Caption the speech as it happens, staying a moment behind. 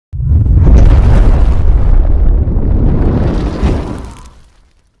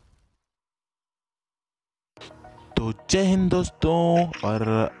तो जय हिंद दोस्तों। और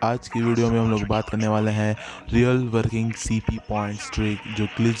आज की वीडियो में हम लोग बात करने वाले हैं real working CP point streak जो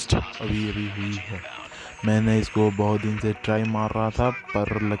ग्लिच्ड अभी हुई है। मैंने इसको बहुत दिन से ट्राई मार रहा था,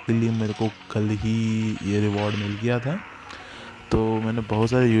 पर लकीली मेरे को कल ही ये रिवॉर्ड मिल गया था। तो मैंने बहुत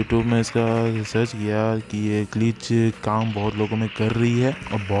सारे यूट्यूब में इसका रिसर्च किया कि ये ग्लिच काम बहुत लोगों में कर रही है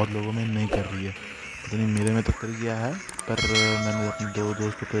और बहुत लोगों में नहीं कर रही है। पता नहीं मेरे में तो कर गया है, पर मैंने अपने दो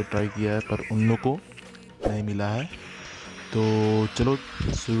दोस्तों पे ट्राई किया है, पर उन लोग को नहीं मिला है। तो चलो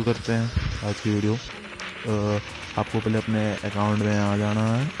शुरू करते हैं आज की वीडियो। आपको पहले अपने अकाउंट में आ जाना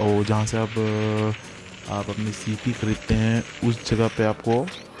है और जहाँ से आप अपनी सीपी ख़रीदते हैं उस जगह पे आपको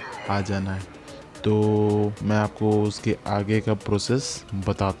आ जाना है। तो मैं आपको उसके आगे का प्रोसेस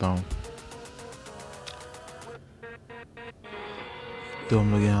बताता हूँ। तो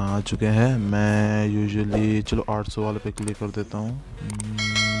हम लोग यहाँ आ चुके हैं। मैं यूजुअली चलो 800 वाले पे क्लिक कर देता हूँ।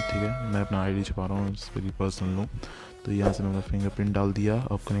 ठीक है, मैं अपना आईडी छुपा रहा हूँ, इस पर पर्सनल लूँ। तो यहाँ से मैंने फिंगरप्रिंट डाल दिया।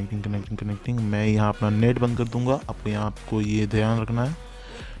 अब कनेक्टिंग मैं यहाँ अपना नेट बंद कर दूँगा। आपको ये ध्यान रखना है,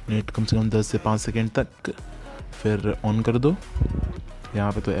 नेट कम से कम 10 से 5 सेकेंड तक, फिर ऑन कर दो।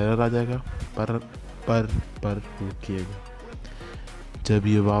 यहाँ पे तो एरर आ जाएगा, पर रुकिएगा। जब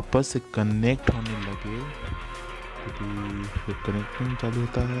ये वापस से कनेक्ट होने लगे, क्योंकि जब कनेक्टिंग चालू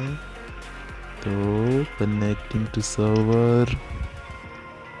होता है तो कनेक्टिंग टू सर्वर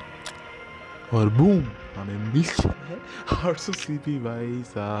और बूम हमें मिल है 800 सीपी। भाई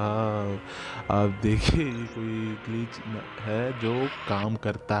साहब आप देखिए, ये कोई ग्लिच है जो काम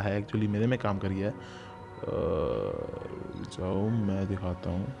करता है। एक्चुअली मेरे में काम कर गया है। जाओ मैं दिखाता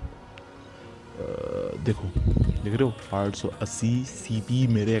हूँ। देखो, देख रहे हो 880 सीपी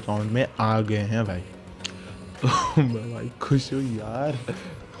मेरे अकाउंट में आ गए हैं भाई। मैं भाई खुश हूँ यार।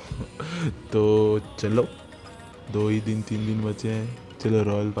 तो चलो 3 दिन बचे हैं। चलो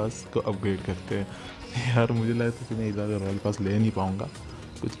रॉयल पास को अपग्रेड करते हैं। यार मुझे लगता है कि मैं इस बार रॉयल पास ले नहीं पाऊँगा,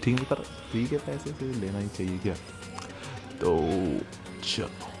 कुछ ठीक नहीं, पर ठीक है, पैसे से लेना ही चाहिए क्या। तो चलो,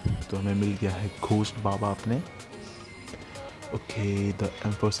 तो हमें मिल गया है घोस्ट बाबा अपने। Okay, the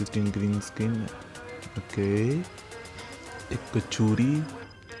M416 green skin. Okay, एक कचूरी,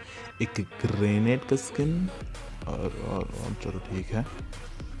 एक ग्रेनेड का स्किन और चलो ठीक है।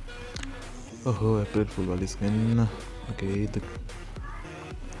 ओहो, अप्रैल फुल वाली स्किन। ओके, तो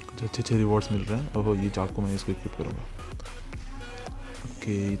कुछ अच्छे रिवॉर्ड्स मिल रहे हैं। ओहो, ये चाकू मैं इसको इक्विप करूँगा।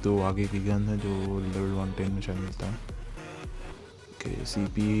 ओके, तो आगे की गन है जो लेवल 110 में शायद मिलता है। Okay,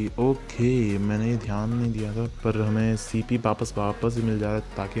 CP. ओके, मैंने ये ध्यान नहीं दिया था, पर हमें सीपी वापस ही मिल जा रहा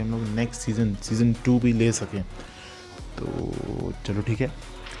है ताकि हम लोग नेक्स्ट सीज़न 2 भी ले सकें। तो चलो ठीक है,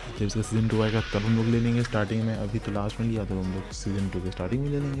 जब इसका सीज़न 2 आएगा तब हम लोग ले लेंगे। स्टार्टिंग में अभी तो लास्ट में लिया था, हम लोग सीज़न 2 के स्टार्टिंग में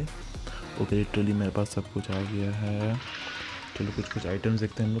ले लेंगे। ओके, लिटरली मेरे पास सब कुछ आ गया है। चलो कुछ आइटम्स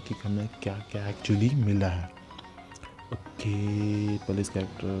देखते हैं हम लोग कि हमें क्या क्या एक्चुअली मिला है। ओके, पुलिस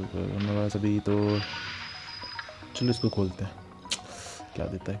कैरेक्टर हमारे पास अभी तो, चलो इसको खोलते हैं। क्या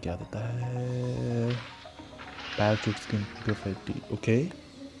देता है पैराशूट स्किन ग्रेफिटी। ओके,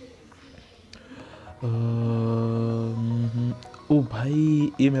 ओ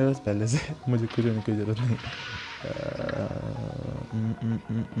भाई ये मेरे पास पहले से मुझे कुछ होने की ज़रूरत नहीं।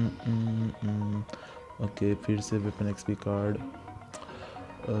 ओके, फिर से वेपन एक्सपी कार्ड।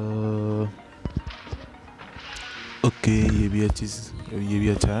 ओके, ये भी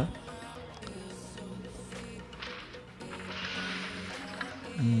अच्छा है।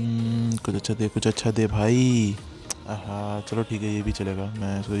 कुछ अच्छा दे भाई। हाँ चलो ठीक है, ये भी चलेगा।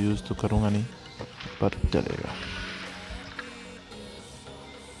 मैं इसको यूज़ तो करूँगा नहीं, पर चलेगा।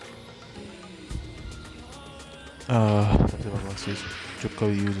 सबसे बड़ा चीज़ जो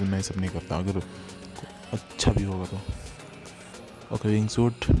कभी यूज़ मैं सब नहीं करता, अगर अच्छा भी होगा तो। Okay, wing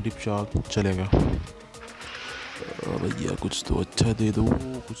suit, dip shock चलेगा। भैया कुछ तो अच्छा दे दो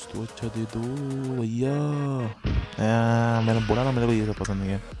भैया। मैंने बोला ना, मेरे को ये सब पसंद नहीं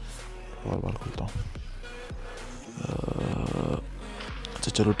है। और बार खोलता हूँ।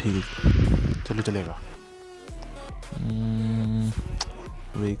 अच्छा चलो ठीक है, चलो चलेगा।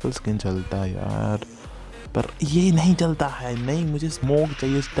 व्हीकल स्किन चलता है यार, पर ये नहीं चलता है। नहीं, मुझे स्मोक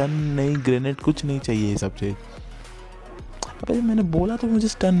चाहिए, स्टन नहीं, ग्रेनेड कुछ नहीं चाहिए ये सब चीज़। अबे मैंने बोला तो मुझे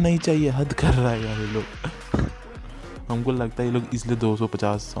स्टन नहीं चाहिए। हद कर रहा है यार ये लोग। हमको लगता है ये लोग इसलिए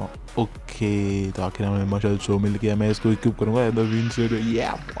 250। ओके, तो आखिर हमें मशल शो मिल गया। मैं इसको इक्विप करूँगा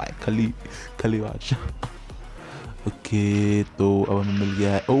खली बादशाह। ओके, तो अब हमें मिल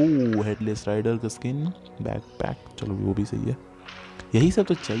गया है ओह हेडलेस राइडर का स्किन, बैकपैक। चलो वो भी सही है। यही सब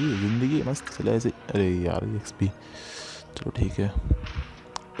तो चाहिए, ज़िंदगी मस्त चले ऐसे। अरे यार एक्सपी, चलो ठीक है।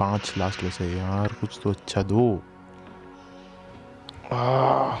 5 लास्ट बचे यार, कुछ तो अच्छा दो।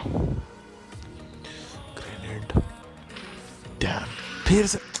 ग्रेनेड फिर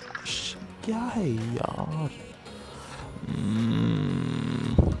से क्या है यार,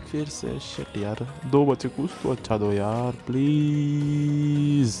 फिर से शिट यार, 2 बचे, कुछ तो अच्छा दो यार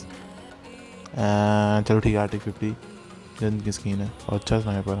प्लीज़। चलो ठीक है, आर्टिक 50 गन की स्किन है और अच्छा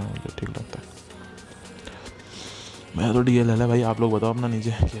स्नाइपर है, मुझे ठीक लगता है। मैं तो DLL है भाई। आप लोग बताओ अपना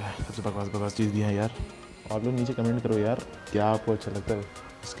नीचे क्या है सबसे बकवास चीज़ दी है यार। आप लोग नीचे कमेंट करो यार, क्या आपको अच्छा लगता है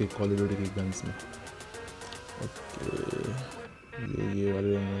इसके कॉल ऑफ ड्यूटी की गन्स में। ओके, ये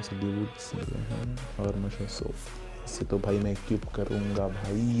वाले रंग से ड्यूड्स हैं और मशा सो इससे तो भाई मैं क्यूब करूँगा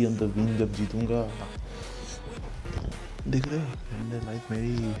भाई, ऑन द विन जब जीतूँगा। देख रहे हो लाइफ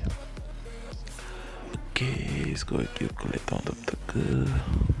मेरी। ओके, इसको क्यूब कर लेता हूँ तब तक।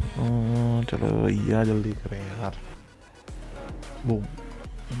 चलो भैया जल्दी करें यार। बूम,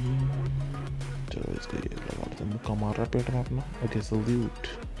 चलो इसको ये लगा देते हैं, मुक्का मार रहा पेट में अपना। ओके सल्यूट,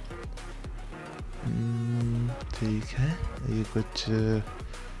 ठीक है। ये कुछ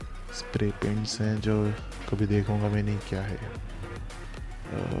स्प्रे पेंट्स हैं जो कभी देखूंगा मैं नहीं, क्या है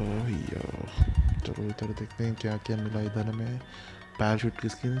भैया। चलो इधर देखते हैं क्या क्या मिला इधर में। पैराशूट की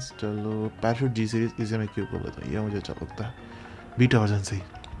स्किन्स, चलो पैराशूट जी सीरीज, इसे मैं क्यों कर लेता हूँ, ये मुझे अच्छा लगता है बीटा वर्जन से ही।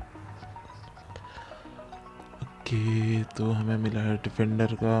 ओके, तो हमें मिला है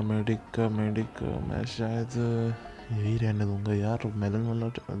डिफेंडर का, मेडिक का। मैं शायद यही रहने दूंगा यार, मेलन वाला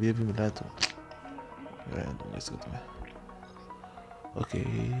अभी मिला है तो रहने दूंगा इसको तो मैं। ओके,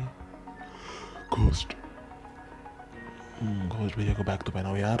 घोस्ट भैया को बैग तो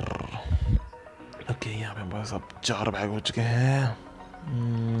पहनाओ यार। ओके, यहाँ पे बस अब 4 बैग हो चुके हैं।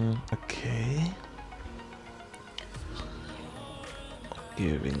 ओके,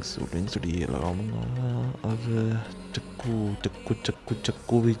 विंग सूट ये लगाऊंगा। और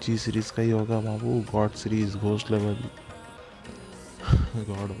चक्कू भी जी सीरीज का ही होगा बाबू, God series ghost level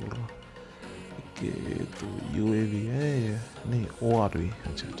God बोल रहा। ओके, तो UAV है ये, नहीं ORV।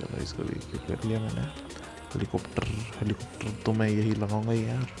 अच्छा चलो इसको भी कर लिया मैंने। हेलीकॉप्टर तो मैं यही लगाऊंगा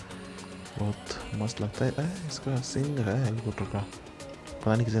यार, बहुत मस्त लगता है। इसका सिंग है हेलीकॉप्टर का,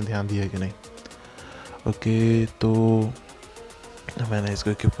 पता नहीं किसी ने ध्यान दिया है कि नहीं। ओके, तो मैंने इसको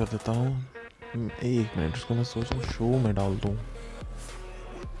इक्विप कर देता हूँ। 1 मिनट, इसको मैं सोच रहा हूँ शो में डाल दूँ,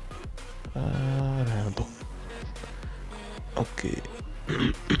 रहने दो। ओके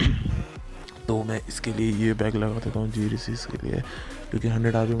तो मैं इसके लिए ये बैग लगा देता हूँ जी रिसीज के लिए, क्योंकि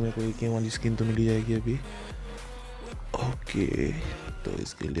 100 RP में कोई गेम वाली स्किन तो मिली जाएगी अभी। ओके, तो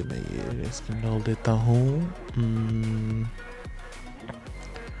इसके लिए मैं ये स्किन डाल देता हूँ।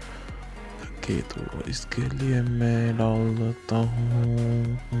 ओके, तो इसके लिए मैं डाल देता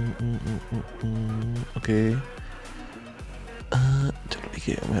हूँ। ओके, चलो ठीक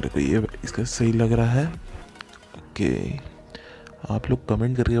है, मेरे को ये इसका सही लग रहा है। ओके, आप लोग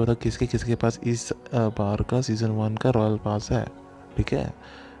कमेंट करके बताओ किसके किसके पास इस बार का सीज़न 1 का रॉयल पास है। ठीक है,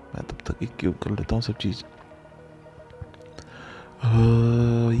 मैं तब तक एक क्यूब कर लेता हूँ सब चीज़।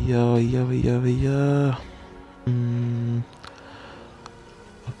 भैया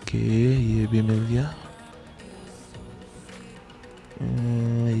ओके, ये भी मिल गया,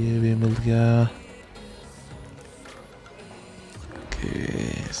 ये भी मिल गया।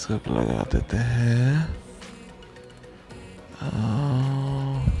 ओके, सब लगा देते हैं।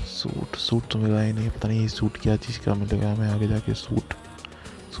 सूट तो मिला ही नहीं, पता नहीं सूट क्या चीज़ का मिलेगा हमें आगे जाके। सूट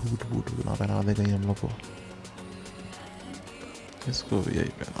बूट ना पहना दे कहीं हम लोग को, इसको भी यही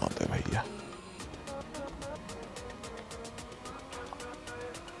पहना दे भैया।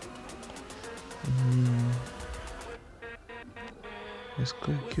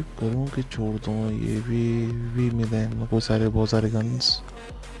 इसको क्यों करूँ कि छोड़ दूँ, ये भी मिले हम लोग को बहुत सारे गन्स।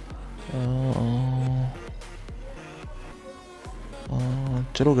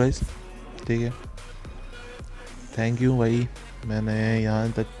 चलो गाइस, ठीक है, थैंक यू भाई, मैंने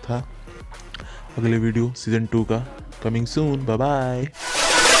यहाँ तक था। अगले वीडियो सीज़न 2 का कमिंग सून, बाय बाय।